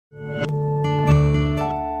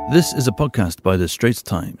This is a podcast by The Straits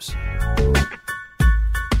Times.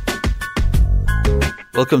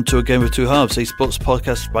 Welcome to A Game of Two Halves, a sports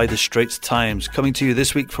podcast by The Straits Times, coming to you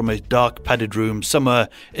this week from a dark, padded room somewhere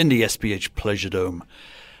in the SPH Pleasure Dome.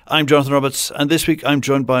 I'm Jonathan Roberts, and this week I'm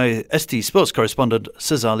joined by ST sports correspondent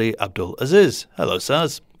Sazali Abdul Aziz. Hello,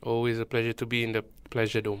 Saz. Always a pleasure to be in the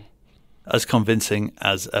Pleasure Dome. As convincing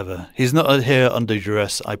as ever. He's not here under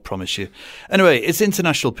duress, I promise you. Anyway, it's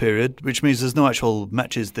international period, which means there's no actual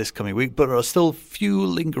matches this coming week, but there are still few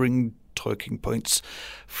lingering talking points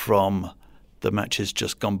from the matches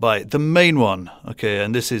just gone by. The main one, okay,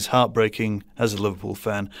 and this is heartbreaking as a Liverpool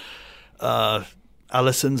fan,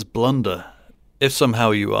 Alisson's blunder. If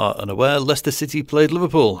somehow you are unaware, Leicester City played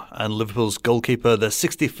Liverpool, and Liverpool's goalkeeper, their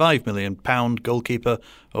 £65 million goalkeeper,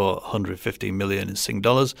 or 150 million in Sing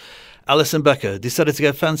dollars, Alisson Becker, decided to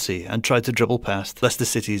get fancy and tried to dribble past Leicester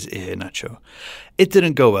City's Iheanacho. It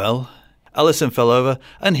didn't go well. Alisson fell over,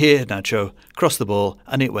 and Iheanacho crossed the ball,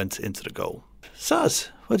 and it went into the goal. Saz,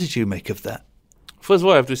 what did you make of that? First of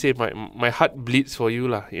all, I have to say my heart bleeds for you,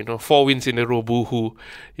 lah. 4 wins in a row, boo-hoo.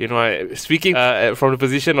 Speaking from the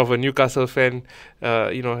position of a Newcastle fan,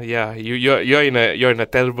 you're in a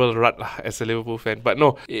terrible rut lah, as a Liverpool fan. But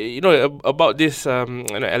no, about this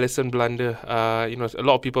Alisson blunder, a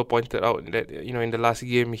lot of people pointed out that in the last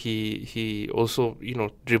game he also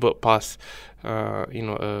dribbled past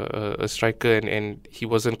a striker and he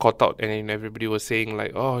wasn't caught out, and everybody was saying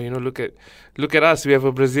like, oh, look at us, we have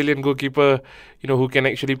a Brazilian goalkeeper who can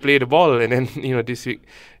actually play the ball, and then this week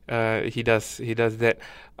he does that,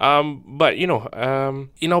 but in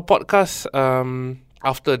our podcast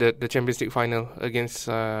after the Champions League final against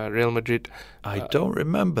Real Madrid. I don't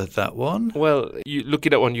remember that one. Well, you look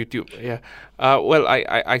it up on YouTube. Yeah.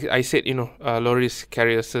 I said Loris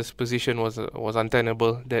Karius's position was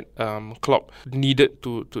untenable. That Klopp needed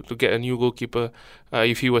to get a new goalkeeper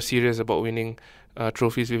if he was serious about winning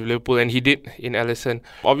trophies with Liverpool, and he did in Alisson.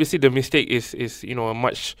 Obviously, the mistake is a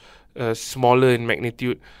much smaller in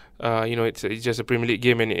magnitude. It's just a Premier League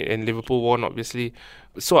game, and Liverpool won, obviously.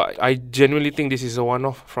 So I genuinely think this is a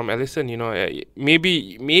one-off from Alisson.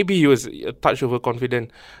 Maybe he was a touch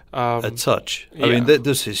overconfident. A touch. Yeah. I mean,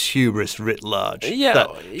 this is hubris writ large. Yeah.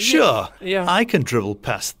 I can dribble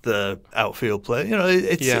past the outfield player.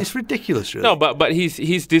 It's ridiculous, really. No, but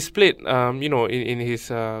he's displayed, in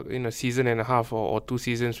his season and a half or 2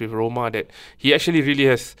 seasons with Roma, that he actually really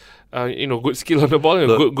has good skill on the ball,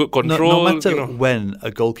 and good control. No matter when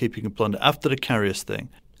a goalkeeping blunder, after the Karius thing,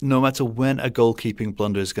 no matter when a goalkeeping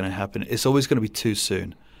blunder is going to happen, it's always going to be too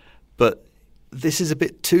soon. But this is a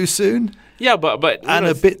bit too soon. Yeah, but and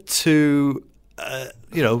a bit too,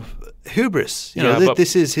 hubris.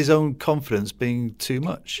 This is his own confidence being too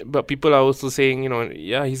much. But people are also saying,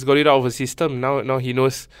 he's got it out of his system. Now he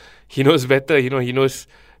knows better. He knows.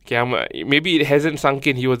 Okay, maybe it hasn't sunk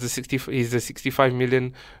in. He's the 65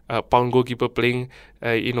 million pound goalkeeper playing,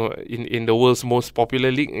 in the world's most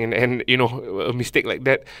popular league, and a mistake like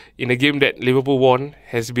that in a game that Liverpool won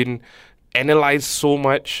has been analysed so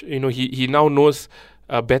much. He now knows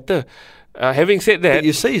better. Having said that, but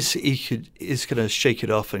you say he's going to shake it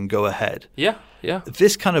off and go ahead. Yeah.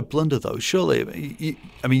 This kind of blunder, though, surely.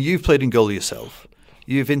 You've played in goal yourself.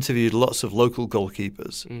 You've interviewed lots of local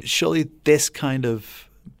goalkeepers. Surely this kind of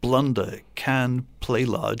blunder can play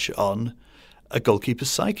large on a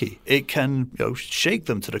goalkeeper's psyche. It can shake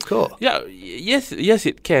them to the core. Yeah, yes,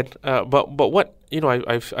 it can. But what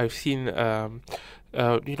I've seen.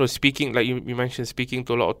 Speaking, like you mentioned, speaking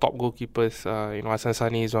to a lot of top goalkeepers, Hassan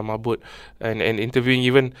Sani, Izwan Mahmoud, and interviewing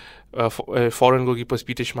even foreign goalkeepers,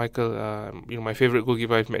 Peter Schmeichel, my favourite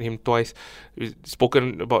goalkeeper, I've met him twice. We've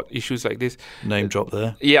spoken about issues like this. Name drop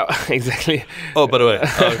there. Yeah, exactly. Oh, by the way,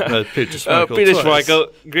 Peter Schmeichel. Peter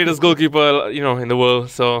Schmeichel, greatest goalkeeper, in the world.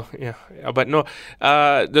 So, yeah. But no,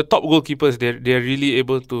 the top goalkeepers, they're really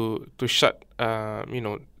able to shut,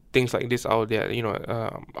 things like this out of their,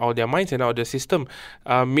 out of their minds and out of the system.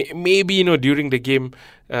 Maybe during the game,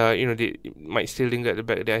 they might still linger at the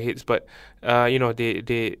back of their heads, but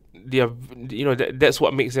they are, that's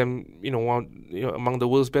what makes them, among the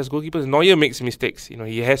world's best goalkeepers. Neuer makes mistakes.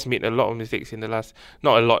 He has made a lot of mistakes in the last,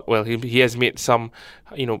 not a lot. Well, he has made some,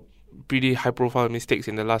 pretty high-profile mistakes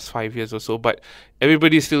in the last 5 years or so, but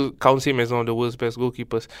everybody still counts him as one of the world's best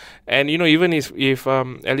goalkeepers. And even if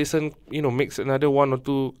Alisson makes another 1 or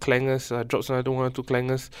 2 clangers, drops another 1 or 2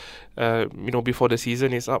 clangers, before the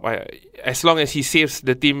season is up, as long as he saves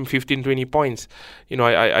the team 15-20 points,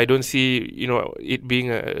 I don't see it being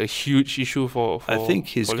a huge issue for I think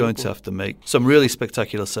he's for going Liverpool to have to make some really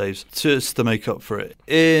spectacular saves just to make up for it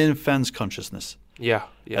in fans' consciousness. Yeah.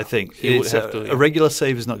 I think He would it's have to, a regular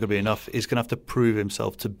save is not going to be enough. He's going to have to prove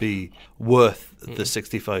himself to be worth the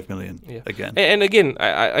 65 million again. And again,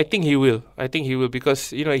 I think he will. I think he will,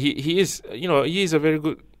 because he is he is a very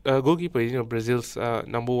good goalkeeper. Brazil's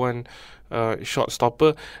number one shot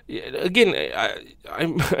stopper. Again,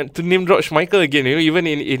 I'm to name drop Schmeichel again. Even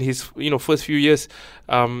in his first few years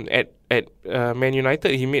at Man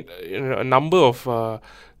United, he made a number of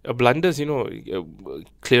blunders,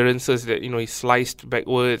 clearances that he sliced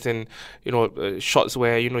backwards, and shots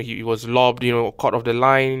where he was lobbed, caught off the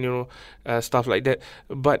line, stuff like that.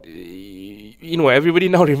 But everybody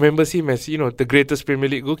now remembers him as the greatest Premier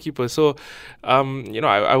League goalkeeper. So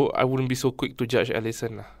I wouldn't be so quick to judge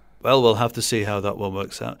Alisson. Well, we'll have to see how that one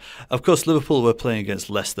works out. Of course, Liverpool were playing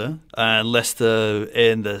against Leicester, and Leicester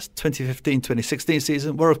in the 2015-2016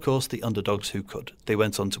 season were, of course, the underdogs who could. They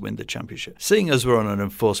went on to win the championship. Seeing as we're on an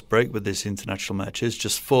enforced break with these international matches,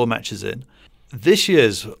 just 4 matches in, this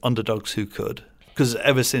year's underdogs who could, because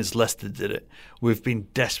ever since Leicester did it, we've been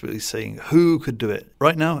desperately seeing who could do it.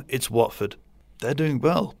 Right now, it's Watford. They're doing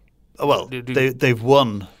well. Well, they've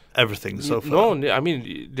won everything so far. No, I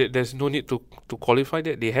mean, there's no need to qualify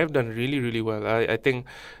that. They have done really, really well. I think,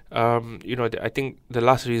 I think the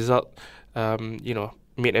last result,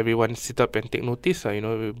 made everyone sit up and take notice.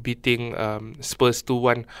 Beating Spurs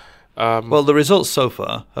 2-1. Well, the results so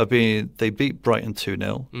far have been: they beat Brighton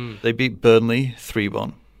 2-0, they beat Burnley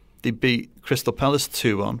 3-1, they beat Crystal Palace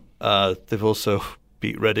 2-1. They've also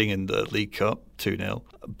beat Reading in the League Cup 2-0.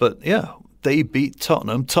 But yeah, they beat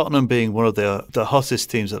Tottenham. Tottenham being one of the hottest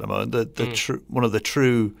teams at the moment, one of the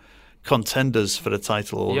true contenders for the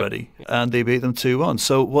title already, and they beat them 2-1.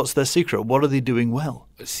 So what's their secret? What are they doing well?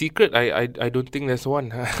 Secret? I don't think there's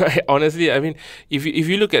one. Honestly, I mean, if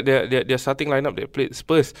you look at their starting lineup that played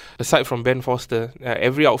Spurs, aside from Ben Foster,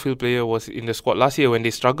 every outfield player was in the squad last year when they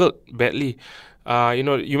struggled badly.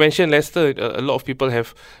 You mentioned Leicester. A lot of people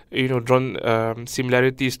have drawn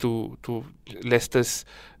similarities to Leicester's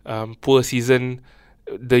poor season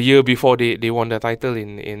the year before they won the title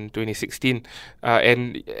in 2016,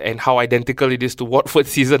 and how identical it is to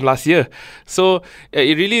Watford's season last year. So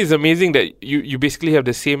it really is amazing that you basically have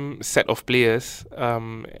the same set of players,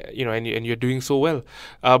 and you're doing so well.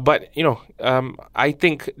 But I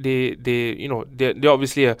think they're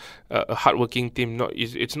obviously a hardworking team.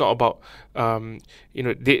 It's not about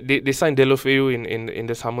they signed Deulofeu in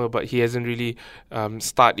the summer, but he hasn't really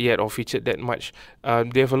started yet or featured that much.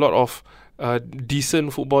 They have a lot of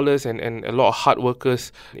decent footballers and a lot of hard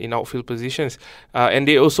workers in outfield positions, and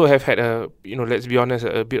they also have had let's be honest,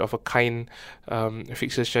 a bit of a kind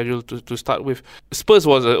fixture schedule to start with. Spurs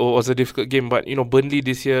was a difficult game, but Burnley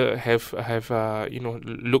this year have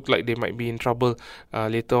looked like they might be in trouble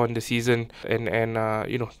later on the season, and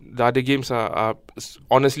the other games are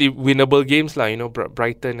honestly winnable games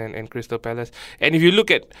Brighton and Crystal Palace. And if you look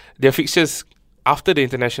at their fixtures after the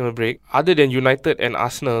international break, other than United and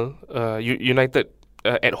Arsenal, United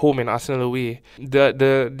at home and Arsenal away,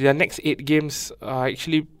 their next 8 games are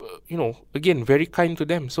actually, again, very kind to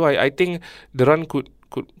them. So I think the run could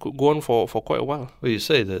go on for quite a while. Well, you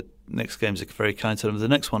say that next games are very kind to them. The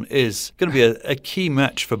next one is going to be a key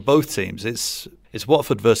match for both teams. It's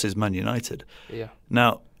Watford versus Man United. Yeah.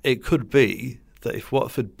 Now, it could be that if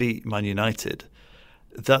Watford beat Man United,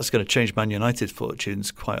 that's going to change Man United's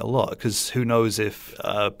fortunes quite a lot, because who knows if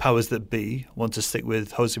powers that be want to stick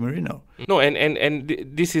with Jose Mourinho. No, and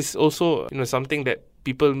this is also something that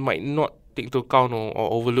people might not take into account or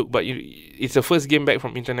overlook, but it's the first game back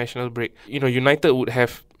from international break. United would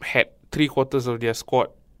have had 3/4 of their squad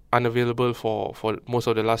unavailable for most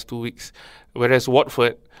of the last 2 weeks, whereas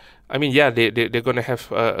Watford, I mean, yeah, they're going to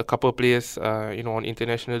have a couple of players on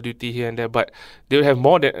international duty here and there, but they'll have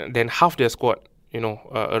more than half their squad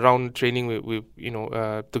around training with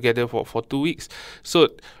together for 2 weeks. So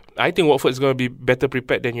I think Watford is going to be better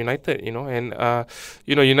prepared than United, and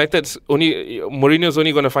United's Mourinho's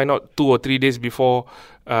only going to find out 2 or 3 days before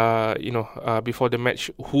before the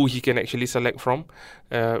match who he can actually select from.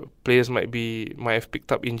 Players might have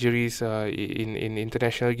picked up injuries in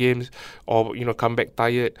international games, or come back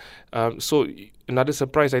tired. So another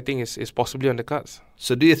surprise, I think, is possibly on the cards.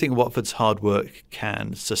 So do you think Watford's hard work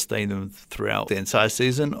can sustain them throughout the entire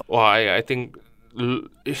season? Well, I think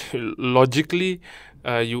logically,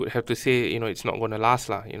 you would have to say, it's not going to last.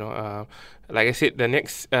 Like I said, the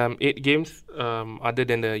next 8 games, other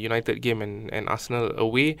than the United game and Arsenal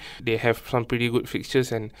away, they have some pretty good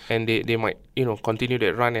fixtures, and they might, continue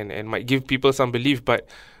that run and might give people some belief. But,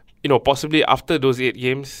 possibly after those 8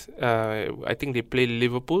 games, I think they play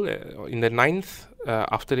Liverpool in the 9th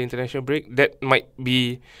after the international break. That might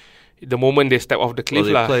be, the moment they step off the cliff.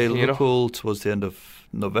 Well, they play you know? Liverpool towards the end of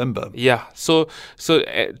November. Yeah, so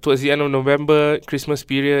towards the end of November, Christmas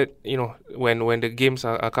period, you know, when the games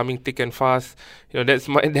are coming thick and fast, you know,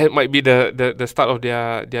 that might be the start of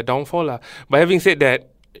their downfall lah. But having said that,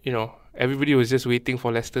 you know, everybody was just waiting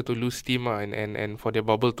for Leicester to lose steam and for their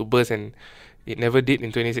bubble to burst, and it never did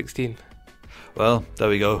in 2016. Well, there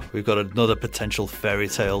we go. We've got another potential fairy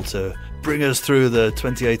tale to bring us through the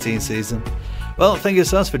 2018 season. Well, thank you,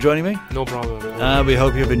 Sas, for joining me. No problem. We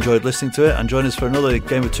hope you've enjoyed listening to it, and join us for another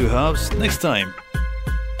Game of Two Halves next time.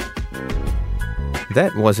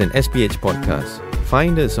 That was an SPH podcast.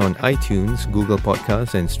 Find us on iTunes, Google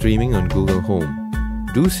Podcasts, and streaming on Google Home.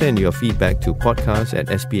 Do send your feedback to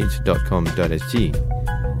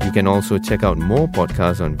podcast@sph.com.sg. You can also check out more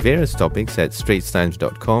podcasts on various topics at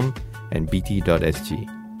straitstimes.com and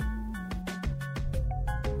bt.sg.